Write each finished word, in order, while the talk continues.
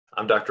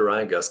I'm Dr.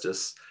 Ryan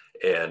Gustus,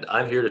 and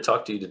I'm here to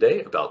talk to you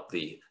today about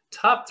the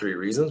top 3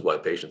 reasons why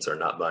patients are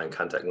not buying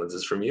contact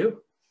lenses from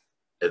you,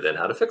 and then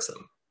how to fix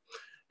them.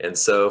 And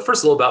so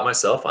first, a little about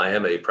myself. I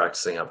am a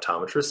practicing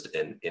optometrist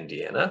in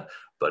Indiana,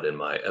 but in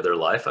my other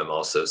life, I'm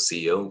also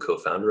CEO and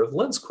co-founder of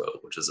LensQuote,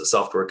 which is a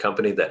software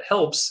company that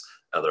helps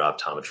other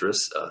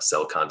optometrists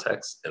sell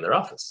contacts in their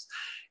office.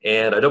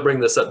 And I don't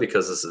bring this up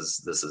because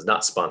this is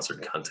not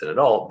sponsored content at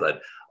all,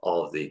 but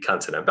all of the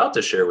content I'm about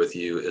to share with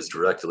you is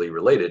directly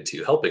related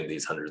to helping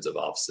these hundreds of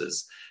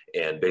offices.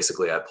 And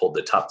basically, I pulled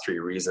the top 3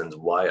 reasons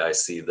why I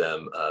see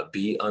them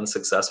be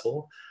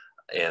unsuccessful.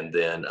 And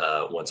then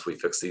once we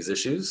fix these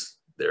issues,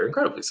 they're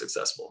incredibly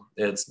successful.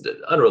 It's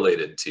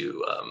unrelated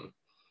to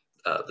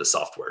the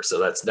software. So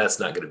that's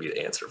not going to be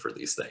the answer for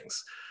these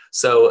things.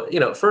 So,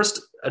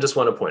 first, I just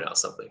want to point out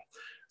something.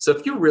 So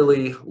if you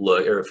really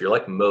look, or if you're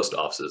like most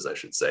offices, I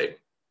should say,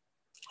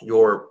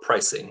 your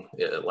pricing,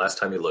 last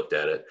time you looked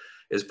at it,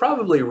 is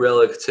probably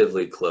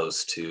relatively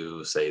close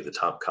to, say, the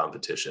top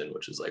competition,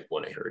 which is like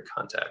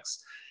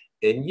 1-800-CONTACTS.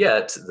 And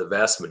yet, the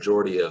vast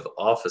majority of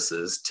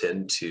offices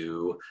tend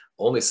to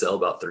only sell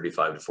about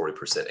 35 to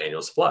 40%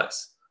 annual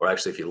supplies. Or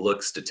actually, if you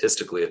look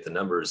statistically at the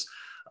numbers,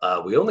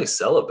 we only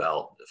sell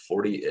about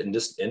 40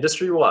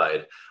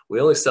 industry-wide. We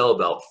only sell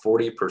about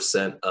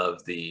 40%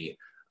 of the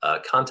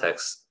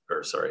contacts,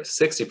 or sorry,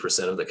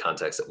 60% of the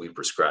contacts that we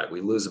prescribe.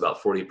 We lose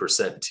about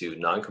 40% to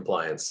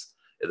non-compliance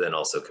and then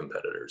also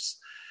competitors.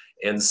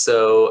 And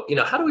so,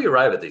 how do we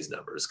arrive at these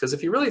numbers? Because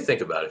if you really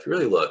think about it, if you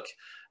really look,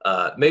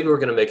 maybe we're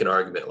going to make an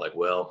argument like,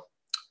 well,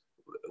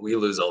 we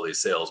lose all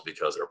these sales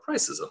because our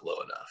price isn't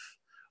low enough.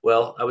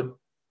 Well, I would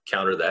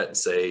counter that and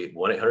say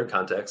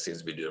 1-800-CONTACTS seems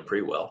to be doing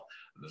pretty well.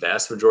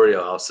 Vast majority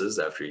of offices,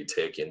 after you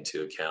take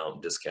into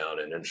account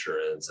discount and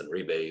insurance and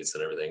rebates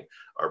and everything,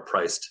 are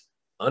priced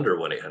under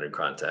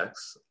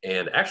 1-800-CONTACTS.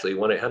 And actually,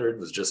 1-800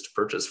 was just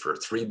purchased for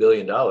 $3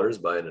 billion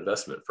by an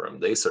investment firm.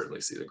 They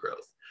certainly see the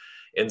growth.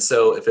 And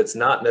so if it's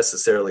not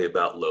necessarily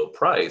about low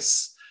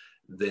price,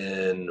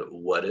 then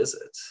what is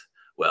it?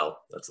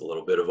 Well, that's a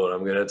little bit of what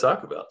I'm going to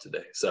talk about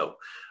today. So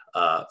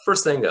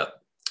first thing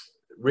up,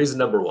 reason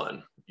number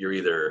 1, you're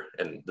either,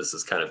 and this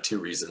is kind of 2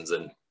 reasons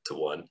into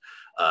one,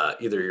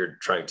 either you're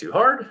trying too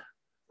hard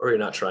or you're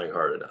not trying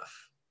hard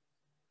enough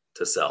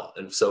to sell.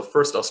 And so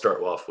first I'll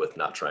start off with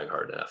not trying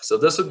hard enough. So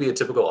this would be a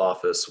typical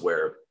office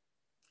where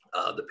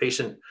the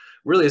patient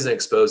really isn't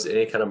exposed to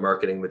any kind of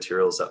marketing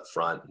materials up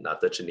front.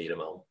 Not that you need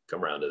them, I'll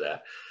come around to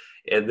that.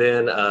 And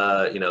then,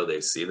 they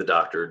see the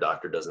doctor.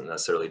 Doctor doesn't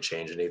necessarily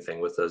change anything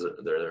with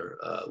their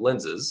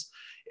lenses.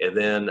 And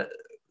then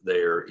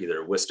they're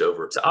either whisked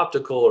over to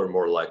optical or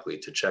more likely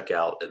to check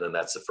out. And then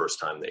that's the first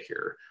time they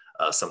hear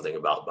something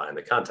about buying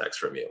the contacts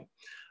from you.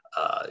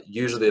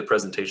 Usually the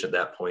presentation at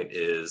that point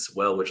is,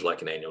 well, would you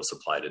like an annual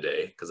supply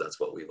today? Because that's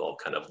what we've all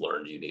kind of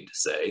learned you need to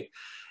say.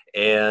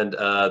 And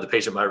the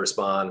patient might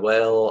respond,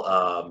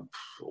 well,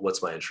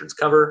 what's my insurance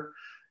cover?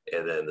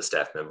 And then the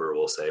staff member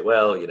will say,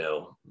 well,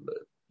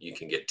 you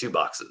can get 2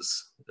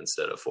 boxes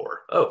instead of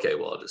 4. Okay,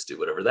 well, I'll just do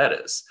whatever that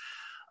is.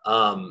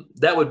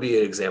 That would be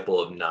an example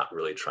of not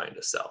really trying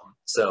to sell.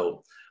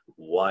 So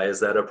why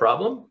is that a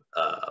problem?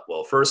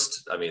 Well,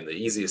 first, the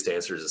easiest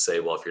answer is to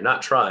say, well, if you're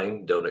not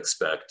trying, don't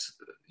expect,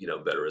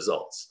 better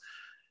results.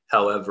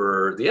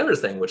 However, the other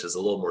thing, which is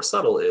a little more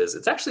subtle, is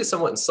it's actually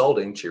somewhat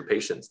insulting to your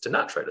patients to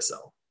not try to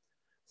sell.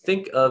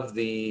 Think of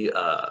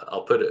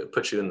I'll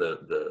put you in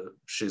the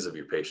shoes of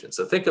your patient.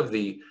 So think of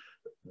the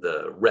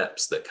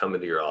reps that come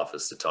into your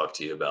office to talk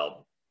to you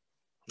about,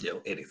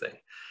 anything.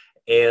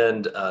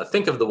 And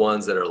think of the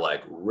ones that are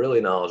like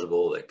really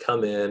knowledgeable, that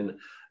come in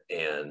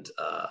and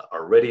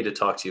are ready to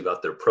talk to you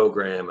about their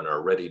program and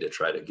are ready to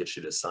try to get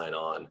you to sign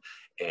on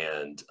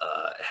and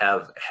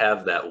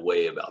have that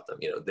way about them.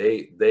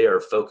 They are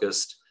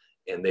focused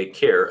and they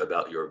care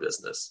about your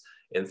business.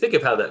 And think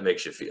of how that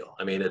makes you feel.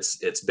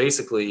 It's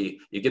basically,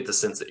 you get the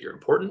sense that you're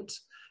important,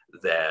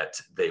 that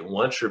they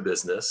want your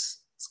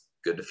business. It's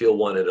good to feel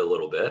wanted a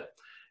little bit.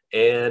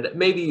 And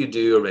maybe you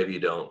do, or maybe you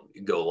don't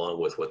go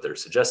along with what they're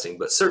suggesting,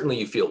 but certainly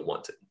you feel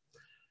wanted.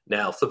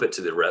 Now flip it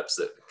to the reps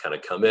that kind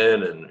of come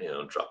in and,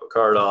 drop a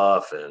card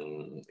off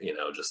and,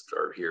 just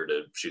are here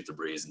to shoot the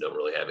breeze and don't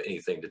really have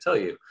anything to tell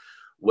you.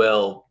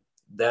 Well,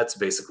 that's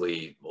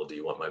basically, well, do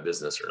you want my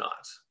business or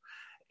not?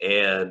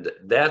 And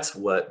that's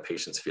what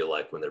patients feel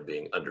like when they're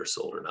being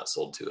undersold or not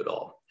sold to at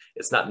all.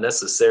 It's not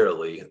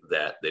necessarily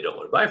that they don't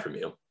want to buy from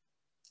you.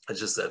 It's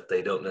just that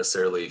they don't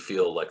necessarily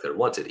feel like they're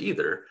wanted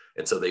either.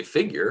 And so they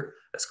figure,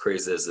 as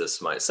crazy as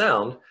this might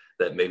sound,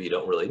 that maybe you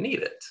don't really need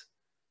it.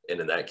 And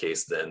in that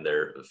case, then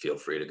feel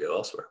free to go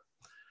elsewhere.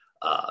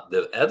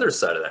 The other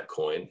side of that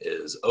coin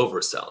is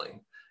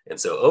overselling. And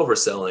so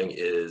overselling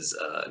is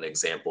an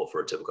example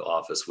for a typical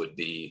office would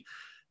be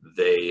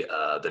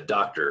the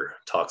doctor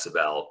talks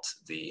about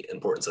the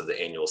importance of the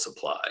annual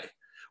supply,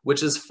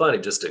 which is funny,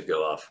 just to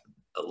go off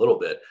a little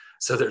bit.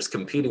 So there's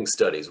competing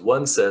studies.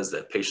 One says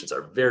that patients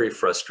are very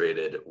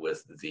frustrated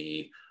with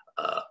the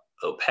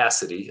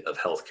opacity of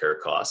healthcare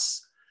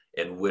costs.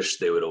 and wish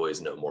they would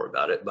always know more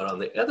about it. But on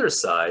the other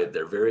side,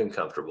 they're very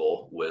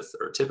uncomfortable with,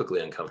 or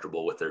typically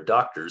uncomfortable with, their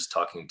doctors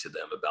talking to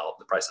them about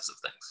the prices of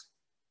things.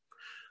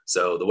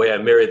 So the way I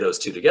marry those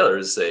two together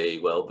is say,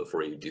 well,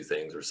 before you do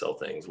things or sell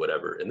things,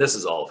 whatever, and this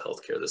is all of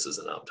healthcare, this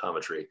isn't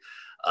optometry,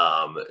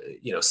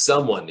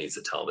 someone needs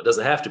to tell them. It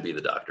doesn't have to be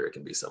the doctor, it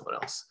can be someone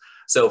else.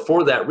 So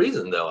for that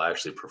reason, though, I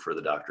actually prefer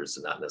the doctors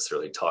to not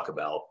necessarily talk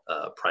about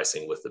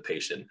pricing with the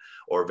patient,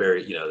 or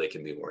they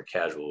can be more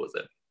casual with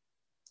it.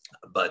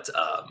 But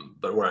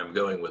where I'm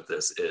going with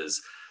this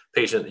is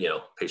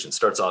patient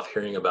starts off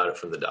hearing about it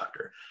from the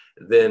doctor.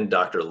 Then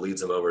doctor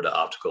leads them over to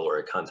optical or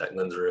a contact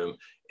lens room,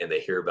 and they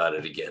hear about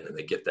it again, and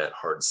they get that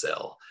hard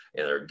sell,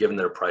 and they're given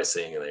their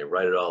pricing, and they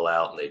write it all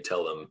out, and they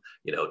tell them,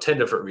 10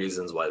 different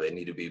reasons why they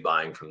need to be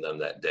buying from them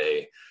that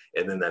day.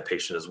 And then that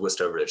patient is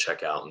whisked over to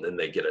checkout, and then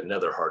they get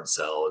another hard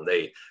sell, and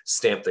they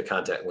stamp the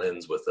contact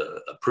lens with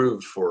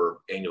approved for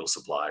annual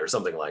supply or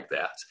something like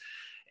that.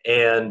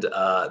 And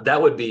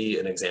that would be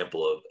an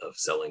example of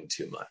selling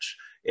too much.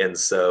 And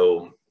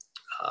so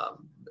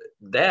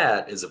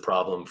that is a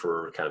problem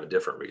for kind of a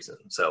different reason.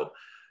 So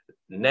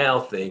now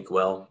think,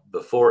 well,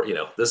 before,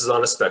 this is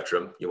on a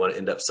spectrum. You want to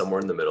end up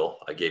somewhere in the middle.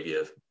 I gave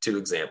you 2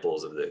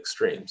 examples of the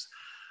extremes.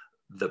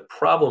 The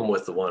problem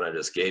with the one I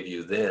just gave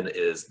you then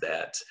is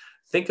that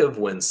think of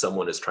when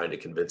someone is trying to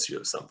convince you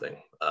of something.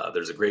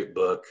 There's a great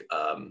book,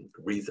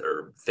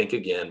 Think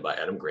Again by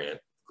Adam Grant,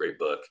 great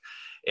book.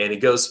 And he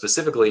goes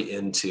specifically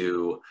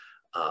into,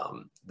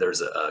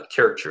 there's a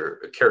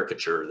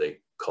caricature they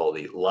call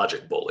the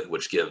logic bully,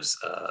 which gives,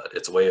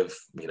 it's a way of,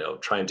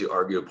 trying to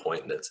argue a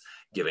point, and it's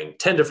giving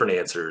 10 different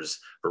answers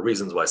for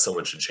reasons why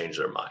someone should change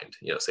their mind,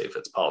 say if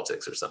it's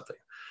politics or something.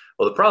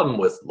 Well, the problem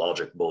with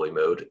logic bully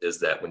mode is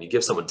that when you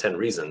give someone 10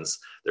 reasons,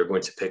 they're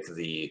going to pick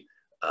the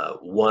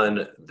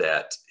one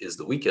that is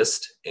the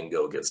weakest and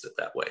go against it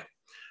that way.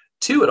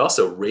 2, it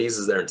also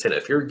raises their antenna.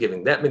 If you're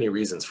giving that many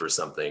reasons for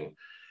something,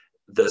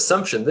 the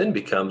assumption then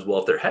becomes, well,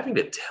 if they're having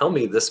to tell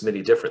me this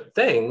many different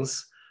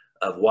things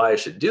of why I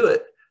should do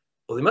it,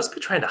 well, they must be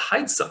trying to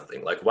hide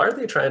something. Like, why are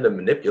they trying to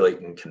manipulate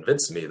and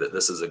convince me that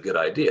this is a good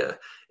idea?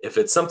 If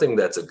it's something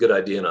that's a good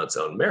idea on its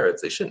own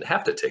merits, they shouldn't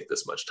have to take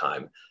this much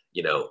time,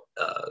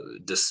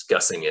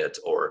 discussing it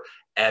or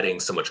adding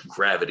so much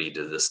gravity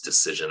to this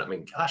decision. I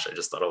mean, gosh, I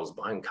just thought I was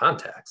buying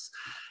contacts.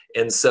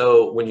 And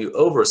so when you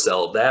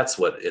oversell, that's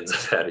what ends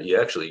up happening.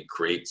 You actually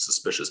create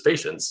suspicious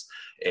patients.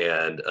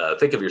 And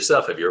think of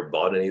yourself. Have you ever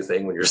bought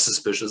anything when you're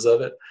suspicious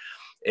of it?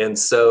 And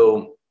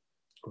so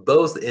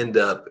both end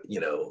up,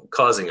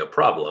 causing a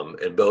problem,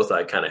 and both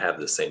I kind of have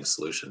the same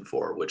solution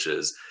for, which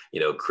is,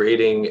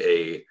 creating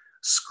a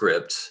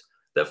script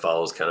that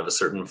follows kind of a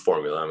certain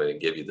formula. I'm going to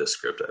give you this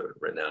script I have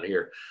written down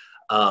here,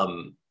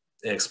 and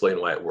explain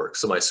why it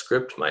works. So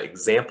my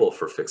example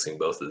for fixing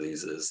both of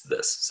these is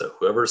this. So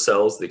whoever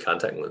sells the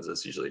contact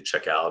lenses, usually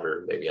checkout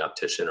or maybe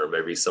optician or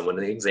maybe someone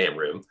in the exam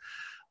room,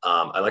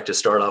 I like to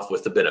start off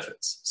with the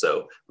benefits.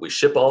 So we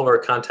ship all of our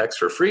contacts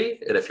for free,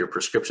 and if your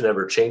prescription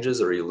ever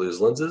changes or you lose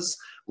lenses,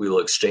 we will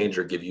exchange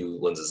or give you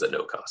lenses at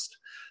no cost.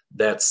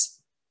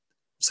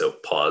 So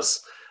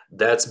pause.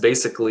 That's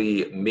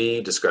basically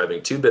me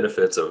describing 2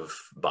 benefits of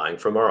buying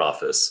from our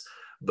office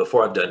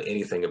before I've done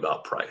anything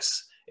about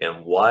price.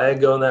 And why I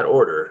go in that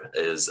order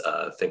is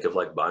think of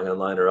like buying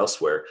online or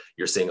elsewhere.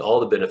 You're seeing all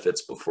the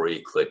benefits before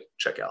you click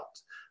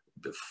checkout,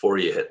 before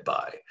you hit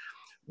buy.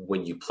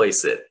 When you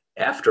place it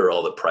after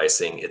all the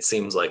pricing, it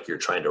seems like you're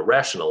trying to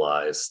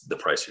rationalize the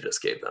price you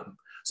just gave them.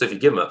 So if you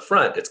give them up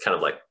front, it's kind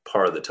of like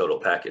part of the total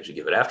package. You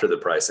give it after the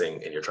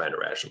pricing and you're trying to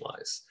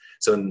rationalize.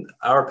 So in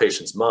our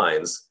patients'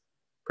 minds,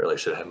 probably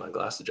should have had my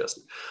glass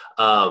adjusted.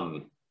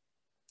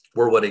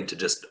 We're wanting to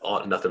just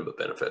nothing but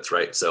benefits,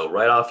 right? So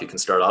right off, you can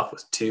start off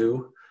with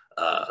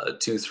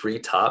 3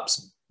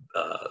 tops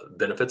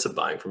benefits of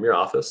buying from your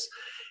office.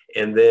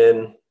 And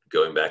then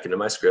going back into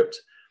my script,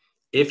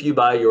 if you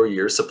buy your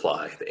year's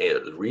supply,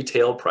 the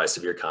retail price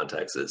of your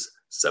contacts is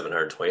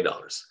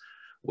 $720,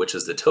 which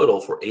is the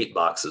total for 8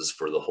 boxes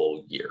for the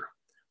whole year.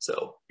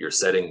 So you're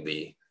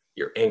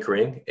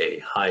anchoring a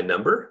high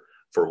number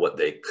for what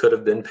they could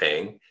have been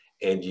paying,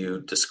 and you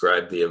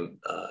describe the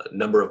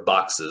number of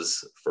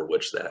boxes for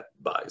which that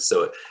buys.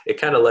 So it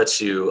kind of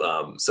lets you,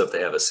 so if they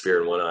have a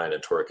sphere in one eye and a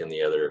toric in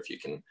the other, if you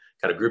can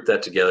kind of group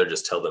that together,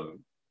 just tell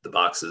them the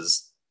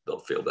boxes, they'll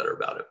feel better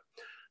about it.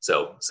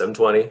 So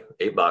 720,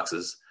 8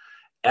 boxes.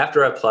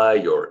 After I apply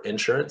your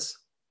insurance,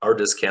 our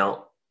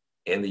discount,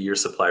 and the year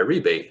supply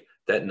rebate,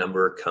 that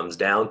number comes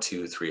down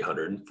to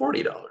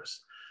 $340.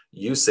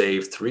 You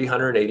save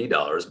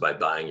 $380 by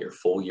buying your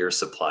full year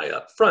supply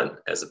up front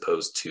as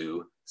opposed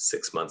to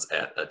 6 months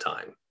at a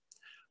time.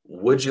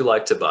 Would you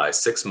like to buy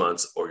 6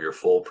 months or your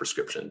full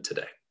prescription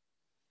today?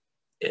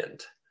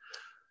 And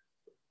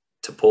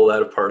to pull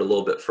that apart a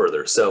little bit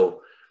further,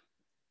 so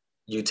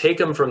you take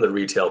them from the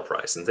retail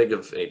price, and think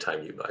of any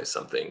time you buy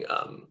something,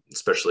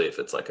 especially if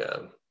it's like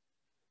a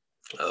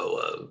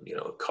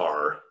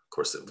car. Of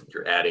course,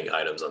 you're adding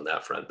items on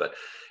that front, but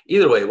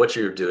either way, what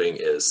you're doing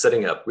is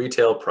setting up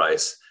retail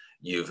price.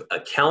 You've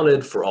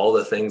accounted for all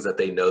the things that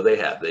they know they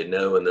have. They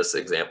know in this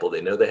example,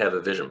 they know they have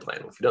a vision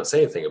plan. If you don't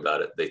say anything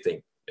about it, they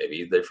think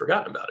maybe they've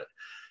forgotten about it.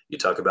 You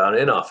talk about an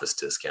in-office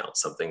discount,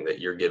 something that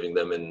you're giving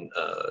them in,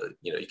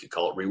 you know, you could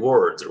call it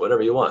rewards or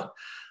whatever you want,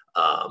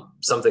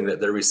 something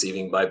that they're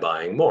receiving by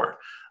buying more.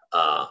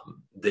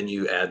 Then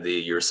you add the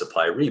year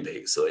supply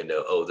rebate. So they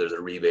know, oh, there's a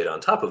rebate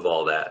on top of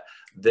all that.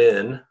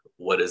 Then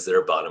what is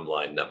their bottom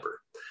line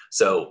number?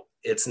 So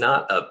it's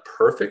not a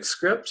perfect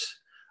script,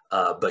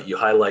 but you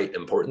highlight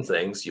important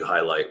things. You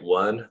highlight,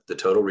 one, the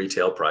total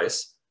retail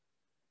price,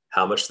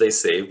 how much they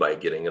save by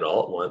getting it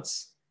all at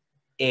once,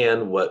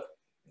 and what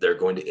they're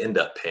going to end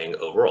up paying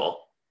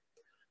overall.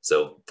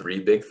 So 3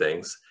 big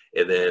things.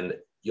 And then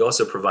you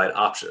also provide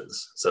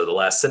options. So the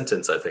last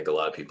sentence I think a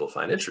lot of people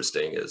find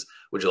interesting is,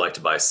 would you like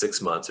to buy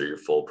 6 months or your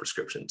full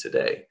prescription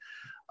today?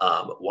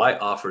 Why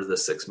offer the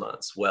 6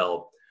 months?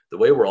 Well, the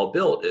way we're all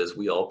built is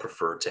we all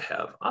prefer to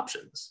have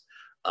options.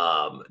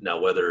 Now,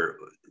 whether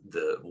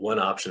the one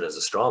option is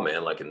a straw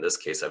man, like in this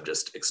case, I've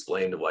just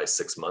explained why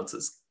 6 months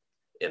is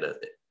in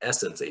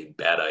essence a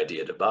bad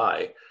idea to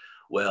buy.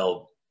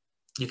 Well,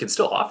 you can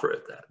still offer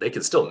it that. They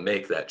can still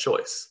make that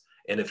choice.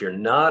 And if you're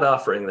not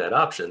offering that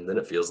option, then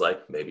it feels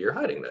like maybe you're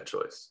hiding that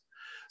choice.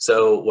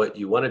 So what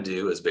you want to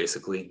do is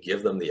basically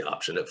give them the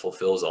option. It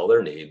fulfills all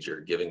their needs.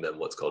 You're giving them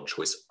what's called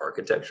choice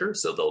architecture.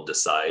 So they'll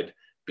decide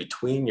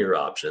between your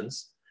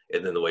options.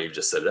 And then the way you've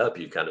just set it up,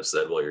 you kind of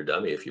said, well, you're a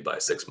dummy if you buy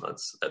 6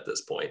 months at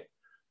this point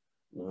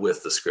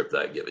with the script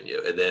that I've given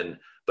you. And then,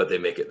 but they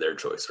make it their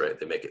choice, right?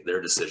 They make it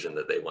their decision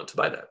that they want to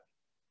buy that.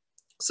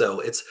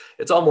 So it's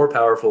all more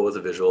powerful with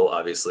a visual,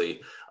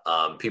 obviously.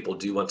 People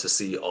do want to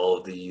see all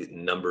of the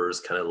numbers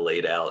kind of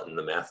laid out and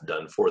the math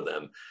done for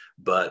them,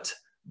 but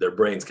their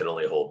brains can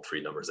only hold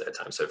 3 numbers at a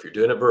time. So if you're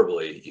doing it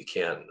verbally, you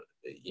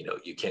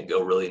can't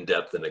go really in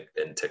depth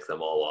and tick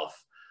them all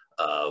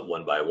off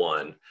one by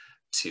one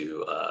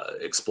to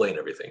explain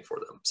everything for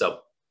them.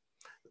 So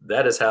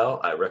that is how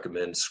I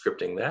recommend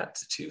scripting that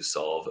to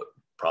solve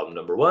problem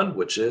number 1,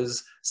 which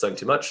is selling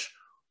too much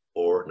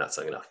or not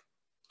selling enough.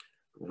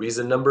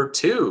 Reason number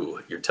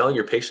 2, you're telling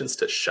your patients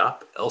to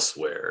shop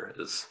elsewhere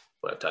is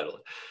what I've titled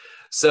it.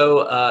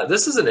 So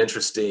this is an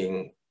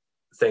interesting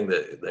thing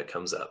that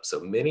comes up. So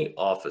many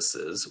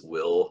offices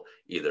will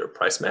either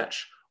price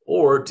match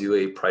or do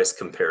a price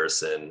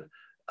comparison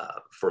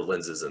for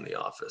lenses in the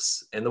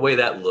office. And the way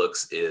that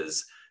looks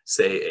is,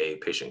 say a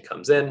patient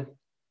comes in,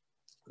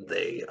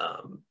 they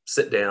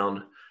sit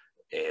down,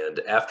 and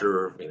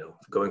after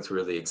going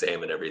through the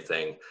exam and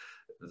everything,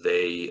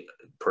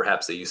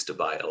 perhaps they used to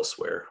buy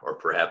elsewhere, or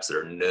perhaps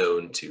they're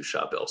known to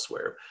shop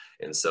elsewhere.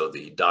 And so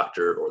the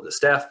doctor or the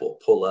staff will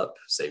pull up,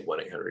 say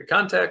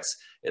 1-800-CONTACTS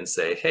and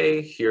say,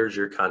 hey, here's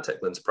your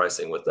contact lens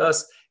pricing with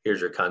us.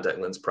 Here's your contact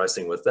lens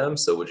pricing with them.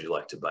 So would you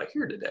like to buy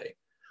here today?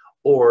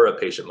 Or a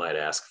patient might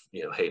ask,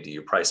 hey, do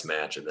you price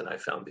match? And then I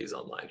found these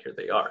online, here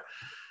they are.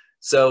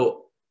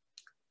 So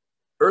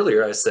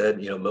earlier I said,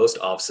 most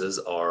offices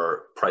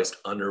are priced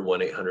under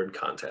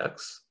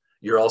 1-800-CONTACTS.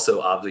 You're also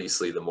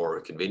obviously the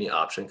more convenient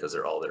option because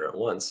they're all there at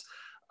once,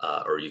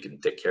 or you can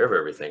take care of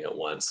everything at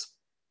once.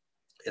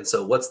 And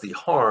so what's the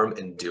harm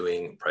in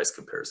doing price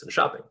comparison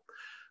shopping?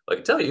 Well, I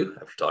can tell you,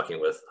 after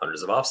talking with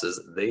hundreds of offices,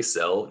 they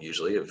sell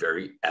usually a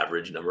very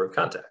average number of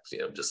contacts,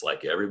 just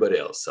like everybody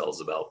else sells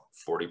about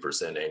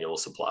 40% annual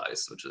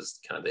supplies, which is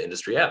kind of the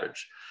industry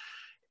average.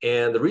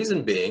 And the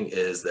reason being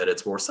is that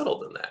it's more subtle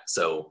than that.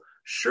 So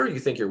sure, you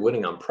think you're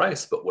winning on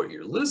price, but what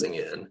you're losing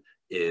in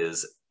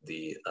is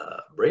the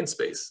brain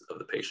space of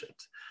the patient.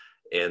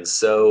 And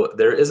so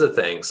there is a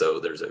thing. So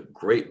there's a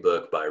great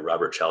book by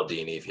Robert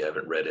Cialdini. If you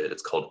haven't read it,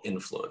 it's called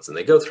Influence. And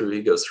he goes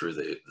through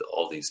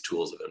all these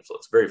tools of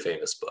influence, very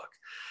famous book.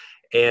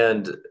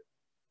 And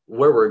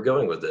where we're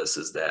going with this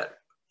is that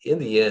in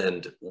the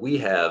end, we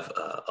have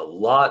a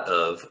lot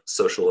of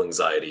social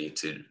anxiety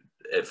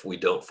if we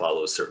don't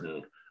follow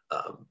certain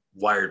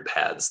wired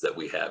paths that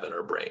we have in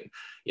our brain.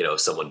 If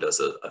someone does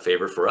a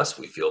favor for us,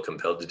 we feel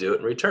compelled to do it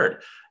in return.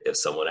 If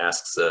someone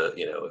asks,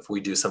 if we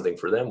do something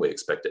for them, we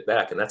expect it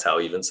back. And that's how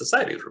even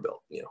societies were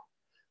built.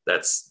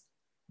 That's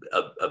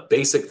a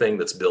basic thing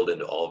that's built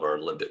into all of our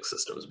limbic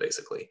systems,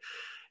 basically.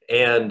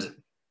 And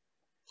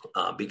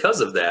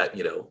because of that,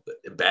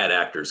 bad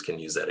actors can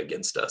use that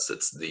against us.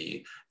 It's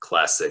the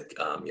classic,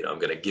 I'm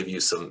going to give you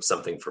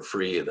something for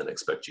free and then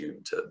expect you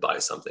to buy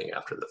something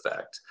after the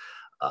fact.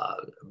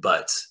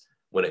 But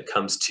when it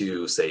comes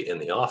to, say, in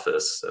the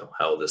office, so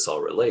how this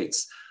all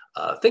relates,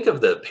 think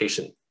of the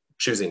patient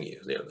choosing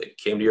you. They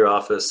came to your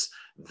office,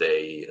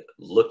 they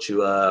looked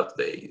you up,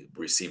 they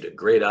received a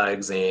great eye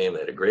exam, they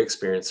had a great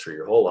experience through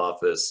your whole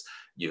office,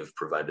 you've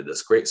provided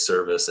this great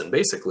service, and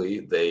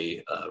basically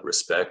they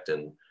respect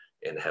and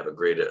have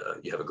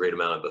you have a great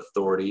amount of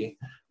authority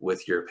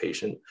with your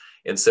patient.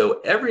 And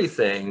so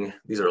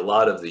these are a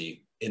lot of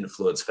the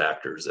influence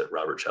factors that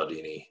Robert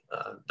Cialdini,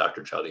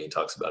 Dr. Cialdini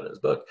talks about in his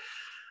book.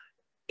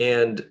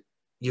 And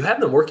you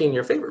have them working in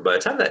your favor. By the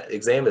time that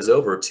exam is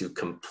over, to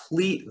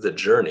complete the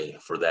journey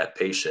for that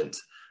patient,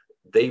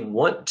 they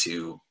want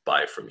to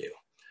buy from you.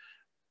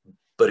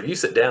 But if you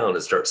sit down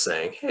and start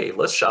saying, hey,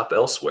 let's shop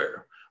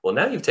elsewhere, well,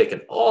 now you've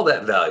taken all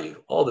that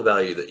value, all the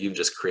value that you've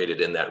just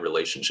created in that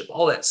relationship,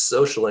 all that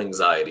social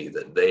anxiety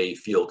that they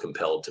feel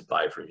compelled to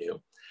buy from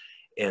you.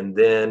 And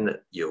then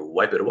you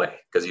wipe it away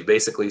because you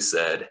basically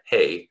said,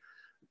 hey,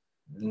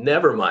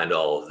 never mind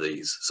all of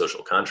these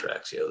social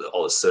contracts,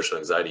 all the social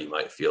anxiety you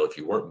might feel if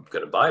you weren't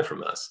going to buy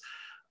from us.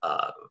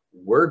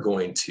 We're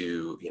going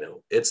to,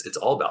 it's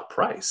all about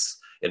price.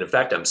 And in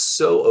fact, I'm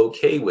so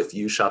okay with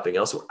you shopping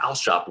elsewhere. I'll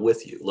shop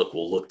with you. Look,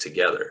 we'll look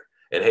together.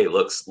 And hey,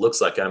 looks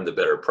like I'm the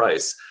better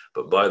price.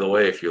 But by the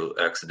way, if you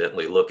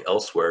accidentally look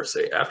elsewhere,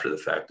 say after the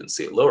fact, and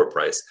see a lower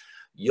price,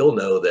 you'll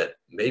know that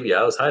maybe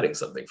I was hiding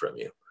something from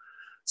you.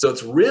 So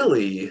it's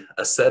really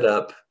a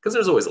setup, because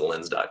there's always a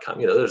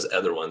lens.com, there's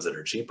other ones that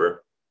are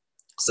cheaper.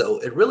 So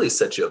it really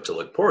sets you up to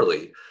look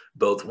poorly.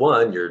 Both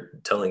one, you're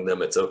telling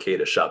them it's okay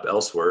to shop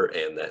elsewhere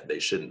and that they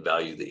shouldn't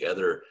value the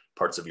other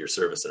parts of your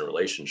service and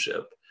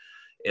relationship.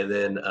 And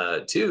then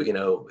two,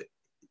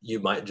 you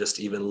might just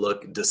even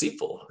look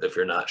deceitful if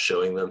you're not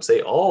showing them,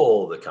 say,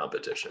 all the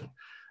competition.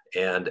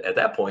 And at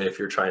that point, if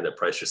you're trying to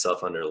price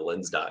yourself under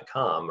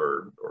lens.com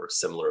or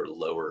similar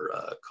lower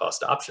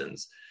cost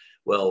options,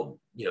 well,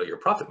 your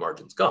profit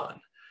margin's gone.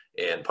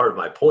 And part of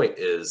my point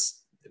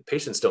is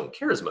patients don't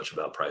care as much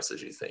about price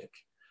as you think.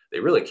 They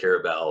really care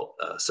about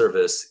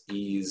service,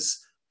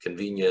 ease,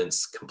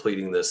 convenience,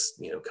 completing this,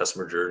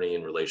 customer journey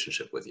and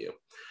relationship with you.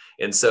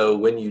 And so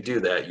when you do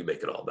that, you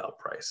make it all about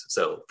price.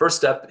 So first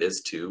step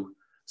is to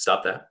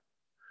stop that.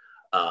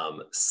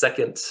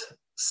 Second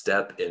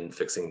step in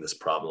fixing this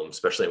problem,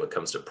 especially when it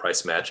comes to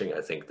price matching, I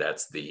think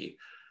that's the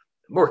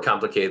more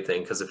complicated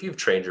thing, because if you've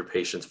trained your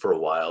patients for a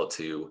while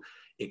to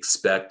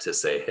expect to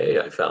say, hey,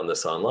 I found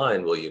this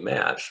online, will you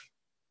match?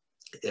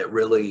 It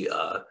really,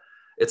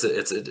 it's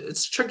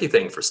a tricky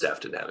thing for staff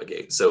to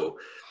navigate. So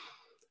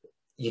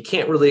you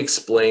can't really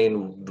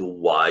explain the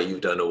why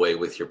you've done away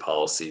with your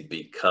policy,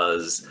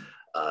 because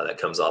that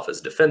comes off as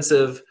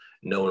defensive.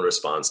 No one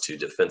responds to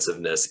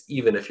defensiveness,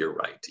 even if you're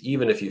right.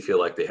 Even if you feel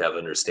like they have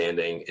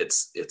understanding,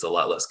 it's a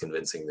lot less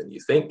convincing than you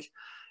think.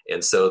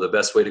 And so the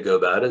best way to go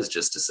about it is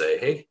just to say,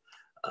 hey,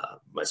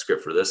 my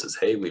script for this is,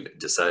 hey, we've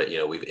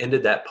decided, we've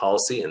ended that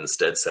policy and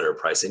instead set our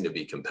pricing to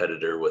be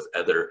competitor with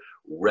other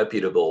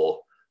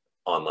reputable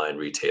online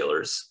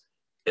retailers,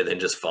 and then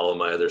just follow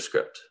my other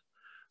script.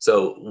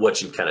 So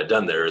what you've kind of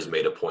done there is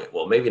made a point.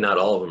 Well, maybe not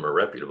all of them are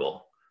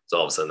reputable. So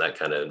all of a sudden that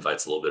kind of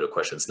invites a little bit of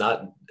question. It's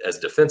not as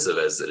defensive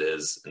as it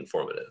is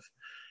informative.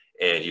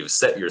 And you've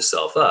set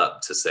yourself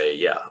up to say,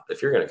 yeah,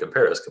 if you're going to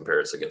compare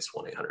us against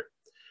 1-800.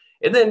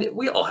 And then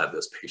we all have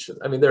those patients.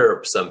 I mean, there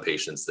are some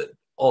patients that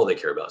all they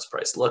care about is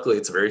price. Luckily,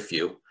 it's very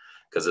few,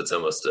 because it's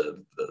almost a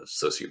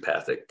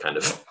sociopathic kind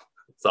of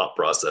thought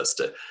process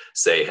to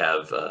say,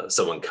 have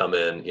someone come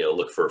in,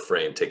 look for a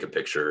frame, take a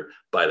picture,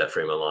 buy that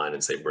frame online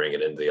and say, bring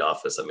it into the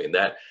office. I mean,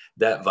 that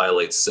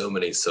violates so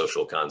many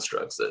social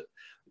constructs that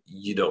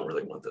you don't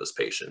really want those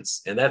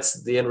patients. And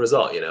that's the end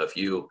result. If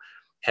you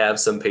have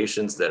some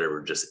patients that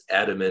are just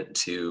adamant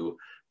to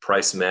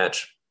price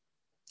match,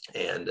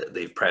 and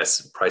they've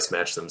price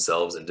matched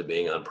themselves into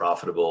being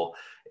unprofitable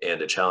and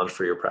a challenge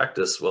for your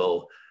practice,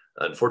 well,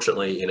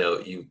 unfortunately,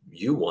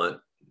 you want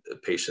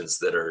patients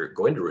that are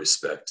going to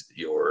respect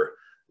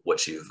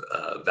what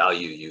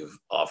value you've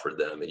offered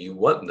them, and you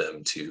want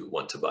them to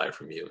want to buy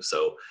from you.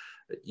 So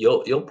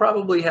you'll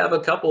probably have a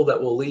couple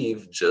that will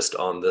leave just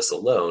on this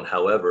alone.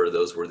 However,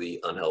 those were the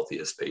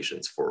unhealthiest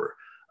patients for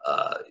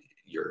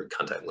your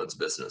contact lens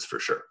business for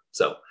sure.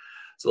 So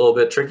it's a little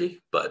bit tricky,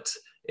 but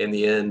in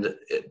the end,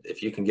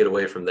 if you can get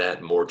away from that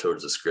and more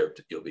towards the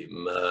script, you'll be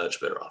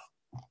much better off.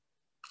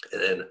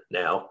 And then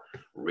now,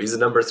 reason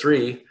number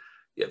 3,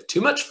 you have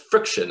too much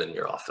friction in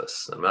your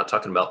office. I'm not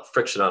talking about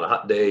friction on a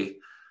hot day,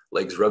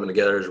 legs rubbing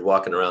together as you're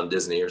walking around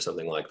Disney or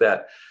something like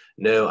that.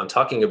 No, I'm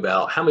talking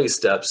about how many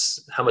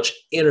steps, how much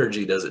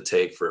energy does it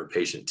take for a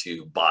patient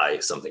to buy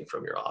something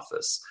from your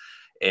office?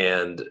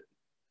 And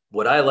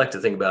what I like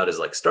to think about is,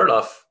 like, start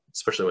off,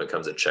 especially when it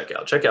comes to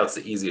checkout. Checkout's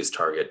the easiest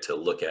target to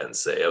look at and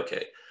say,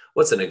 okay,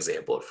 what's an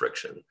example of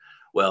friction?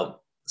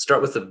 Well,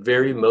 start with the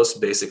very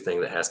most basic thing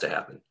that has to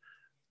happen.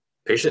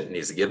 Patient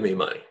needs to give me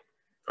money.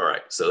 All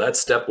right, so that's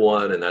step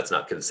 1, and that's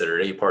not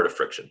considered any part of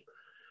friction.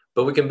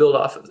 But we can build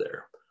off of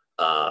there.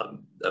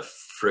 A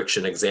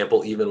friction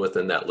example, even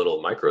within that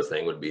little micro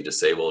thing, would be to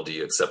say, well, do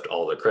you accept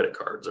all the credit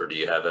cards, or do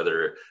you have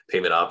other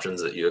payment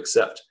options that you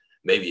accept?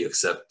 Maybe you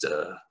accept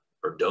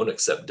or don't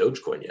accept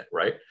Dogecoin yet,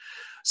 right?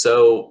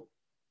 So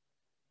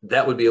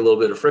that would be a little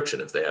bit of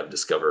friction if they have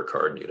Discover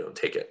card and you don't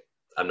take it.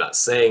 I'm not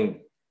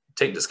saying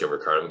take Discover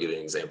card. I'm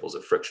giving examples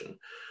of friction.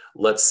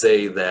 Let's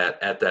say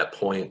that at that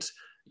point,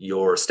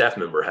 your staff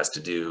member has to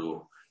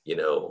do,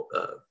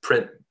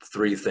 print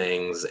 3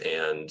 things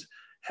and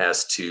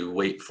has to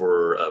wait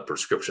for a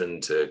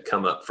prescription to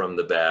come up from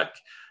the back.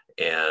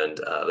 And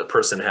the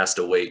person has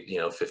to wait,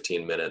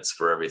 15 minutes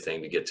for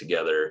everything to get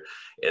together.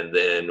 And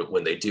then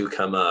when they do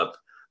come up,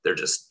 they're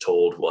just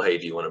told, well, hey,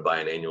 do you want to buy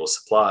an annual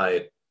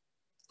supply?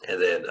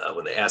 And then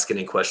when they ask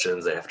any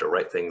questions, they have to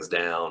write things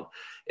down.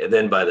 And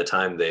then by the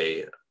time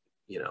they,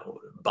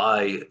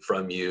 buy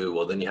from you,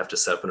 well, then you have to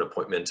set up an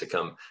appointment to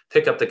come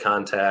pick up the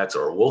contacts,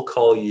 or we'll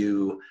call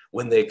you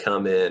when they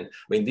come in. I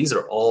mean, these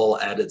are all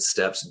added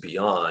steps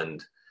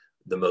beyond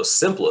the most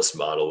simplest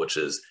model, which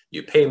is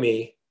you pay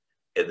me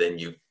and then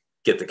you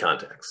get the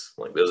contacts.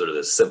 Like, those are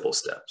the simple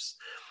steps.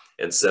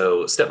 And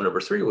so step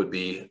number 3 would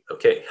be,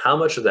 okay, how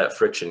much of that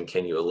friction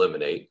can you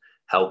eliminate?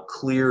 How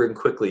clear and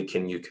quickly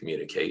can you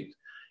communicate?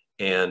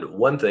 And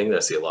one thing that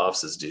I see a lot of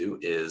offices do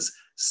is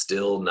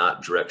still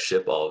not direct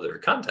ship all of their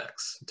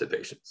contacts to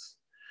patients.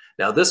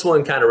 Now, this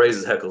one kind of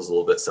raises heckles a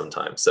little bit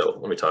sometimes. So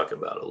let me talk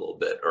about it a little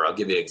bit, or I'll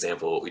give you an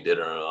example of what we did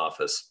in our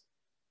office.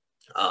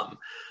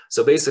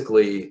 So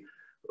basically,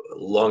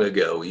 long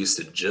ago, we used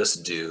to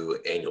just do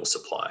annual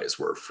supplies,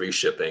 where free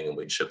shipping, and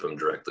we'd ship them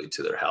directly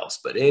to their house.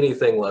 But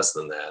anything less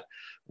than that,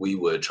 we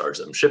would charge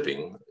them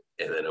shipping,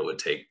 and then it would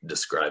take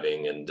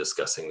describing and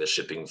discussing the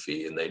shipping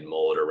fee, and they'd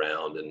mull it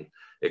around, and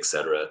et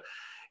cetera.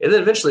 And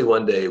then eventually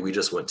one day we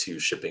just went to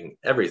shipping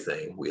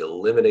everything. We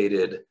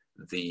eliminated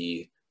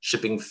the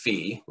shipping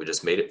fee. We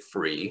just made it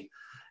free.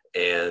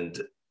 And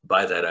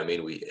by that, I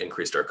mean, we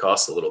increased our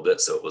costs a little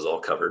bit, so it was all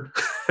covered.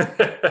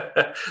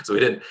 So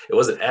it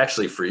wasn't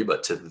actually free,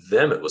 but to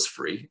them it was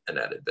free, an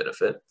added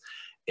benefit.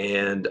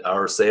 And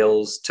our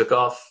sales took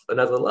off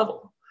another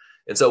level.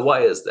 And so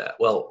why is that?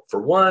 Well,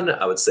 for one,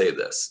 I would say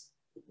this: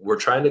 we're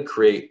trying to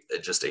create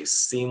just a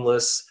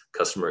seamless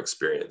customer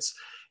experience.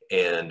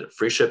 And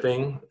free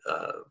shipping,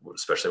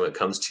 especially when it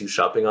comes to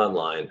shopping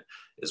online,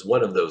 is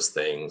one of those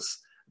things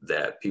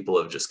that people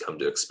have just come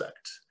to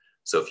expect.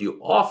 So if you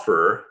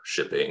offer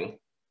shipping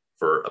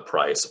for a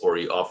price, or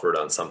you offer it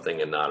on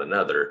something and not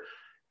another,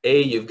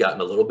 you've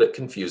gotten a little bit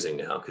confusing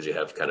now, because you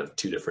have kind of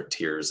 2 different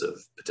tiers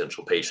of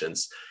potential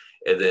patients.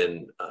 And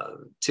then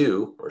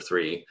 2 or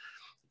 3,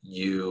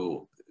 you're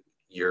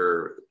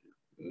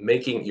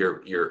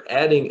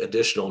adding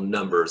additional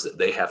numbers that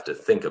they have to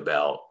think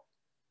about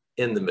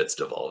in the midst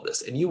of all of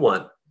this. And you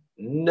want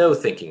no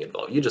thinking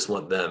involved. You just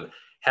want them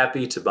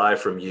happy to buy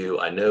from you.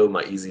 I know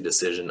my easy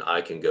decision,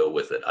 I can go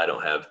with it. I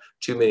don't have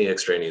too many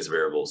extraneous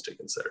variables to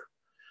consider.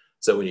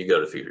 So when you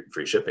go to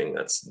free shipping,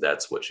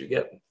 that's what you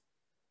get.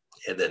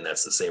 And then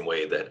that's the same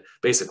way that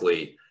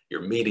basically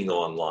you're meeting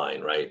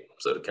online, right?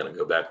 So to kind of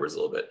go backwards a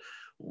little bit,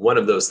 one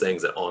of those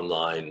things that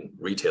online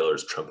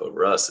retailers trump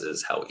over us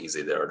is how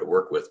easy they are to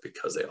work with,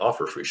 because they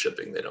offer free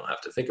shipping. They don't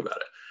have to think about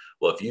it.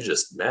 Well, if you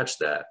just match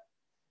that,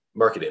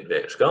 marketing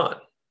advantage gone.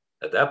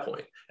 At that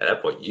point,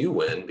 you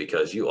win,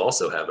 because you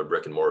also have a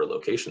brick and mortar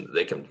location that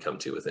they can come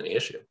to with any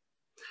issue.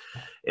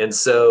 And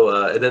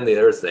so, and then the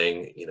other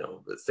thing,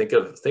 think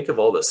of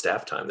all the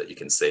staff time that you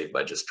can save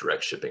by just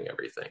direct shipping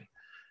everything.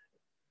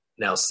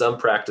 Now, some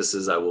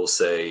practices, I will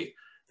say,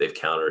 they've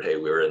countered, hey,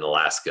 we're in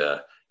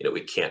Alaska,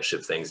 we can't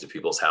ship things to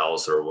people's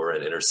house, or we're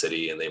in inner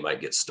city and they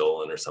might get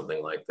stolen or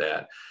something like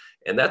that.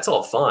 And that's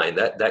all fine.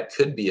 That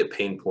could be a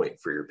pain point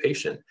for your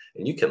patient,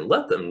 and you can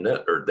let them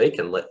know, or they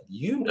can let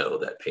you know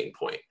that pain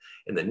point.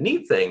 And the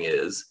neat thing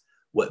is,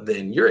 what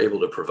then you're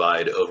able to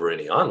provide over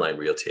any online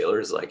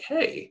retailer is like,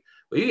 hey,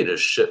 we'll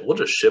just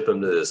ship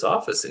them to this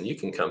office, and you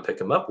can come pick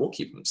them up. We'll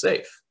keep them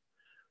safe.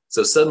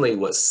 So suddenly,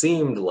 what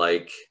seemed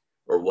like,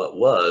 or what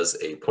was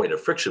a point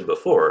of friction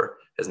before,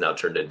 has now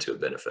turned into a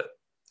benefit.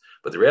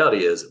 But the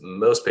reality is,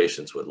 most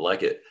patients would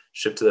like it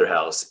shipped to their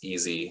house,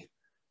 easy.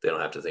 They don't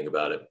have to think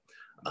about it.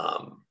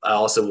 I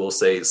also will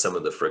say some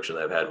of the friction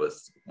I've had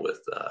with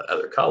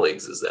other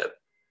colleagues is that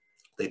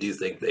they do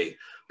think they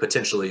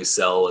potentially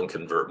sell and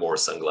convert more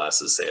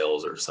sunglasses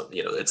sales or something.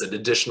 It's an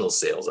additional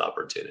sales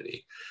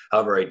opportunity.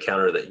 However, I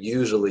counter that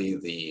usually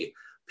the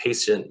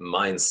patient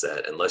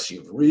mindset, unless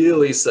you've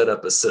really set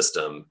up a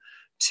system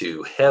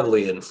to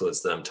heavily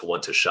influence them to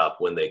want to shop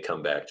when they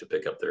come back to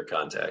pick up their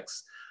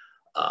contacts,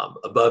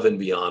 above and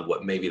beyond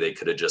what maybe they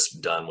could have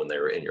just done when they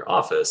were in your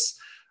office,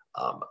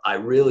 I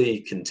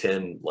really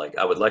contend,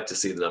 I would like to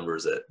see the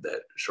numbers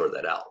that short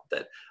that out,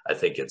 that I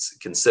think it's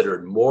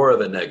considered more of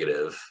a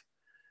negative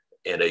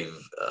and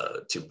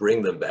to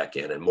bring them back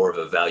in, and more of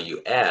a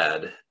value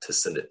add to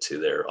send it to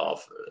their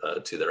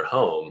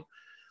home.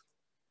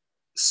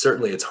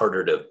 Certainly it's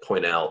harder to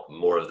point out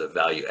more of the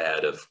value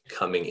add of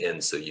coming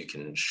in so you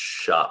can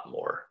shop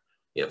more.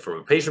 From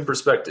a patient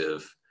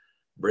perspective,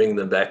 bringing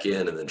them back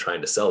in and then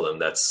trying to sell them,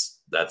 that's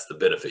the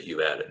benefit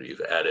you've added.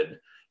 You've added,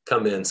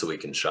 come in so we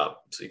can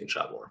shop, so you can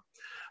shop more.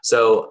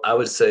 So I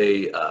would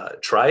say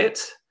try it.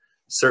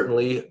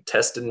 Certainly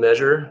test and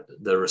measure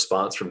the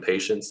response from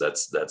patients.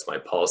 That's my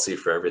policy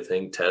for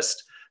everything.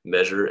 Test,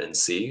 measure, and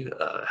see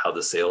how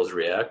the sales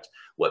react,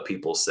 what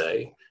people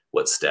say,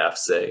 what staff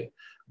say.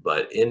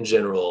 But in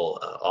general,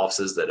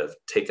 offices that have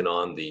taken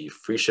on the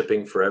free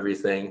shipping for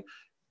everything,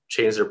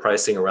 change their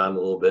pricing around a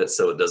little bit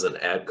so it doesn't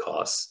add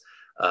costs,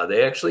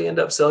 they actually end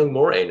up selling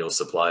more annual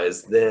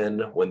supplies than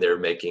when they're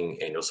making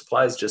annual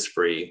supplies just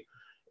free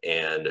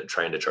and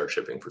trying to charge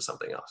shipping for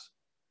something else.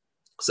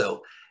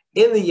 So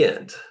in the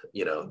end,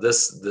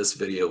 this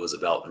video was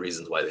about the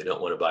reasons why they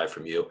don't want to buy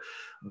from you.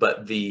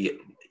 But the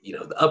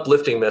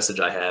uplifting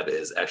message I have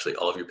is, actually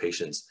all of your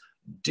patients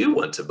do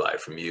want to buy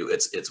from you.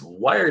 It's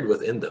wired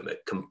within them.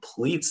 It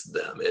completes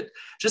them. It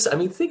just, I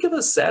mean, think of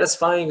a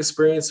satisfying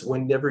experience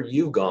whenever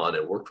you've gone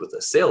and worked with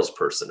a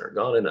salesperson or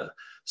gone in a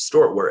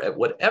store, where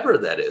whatever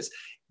that is,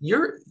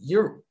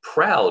 you're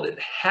proud and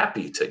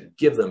happy to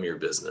give them your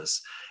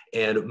business.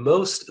 And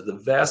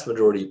the vast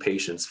majority of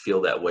patients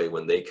feel that way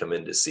when they come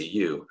in to see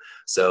you.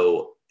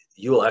 So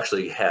you will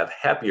actually have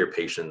happier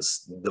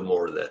patients the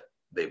more that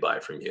they buy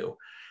from you.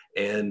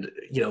 And,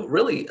 you know,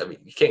 really, I mean,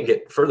 you can't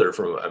get further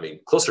from, I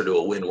mean, closer to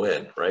a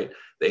win-win, right?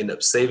 They end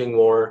up saving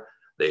more.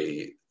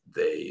 They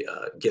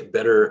get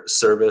better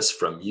service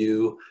from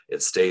you.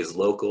 It stays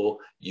local.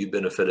 You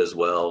benefit as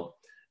well.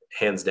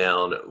 Hands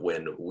down,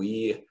 when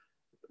we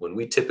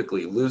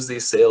typically lose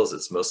these sales,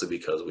 it's mostly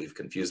because we've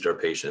confused our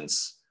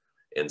patients.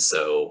 And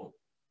so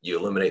you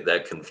eliminate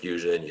that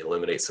confusion, you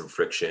eliminate some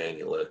friction,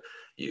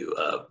 you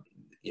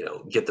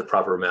know, get the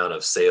proper amount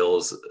of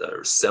sales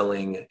or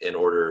selling in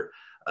order.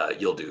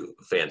 You'll do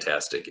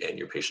fantastic and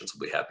your patients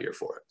will be happier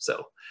for it.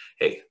 So,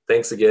 hey,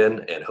 thanks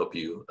again and hope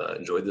you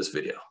enjoyed this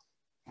video.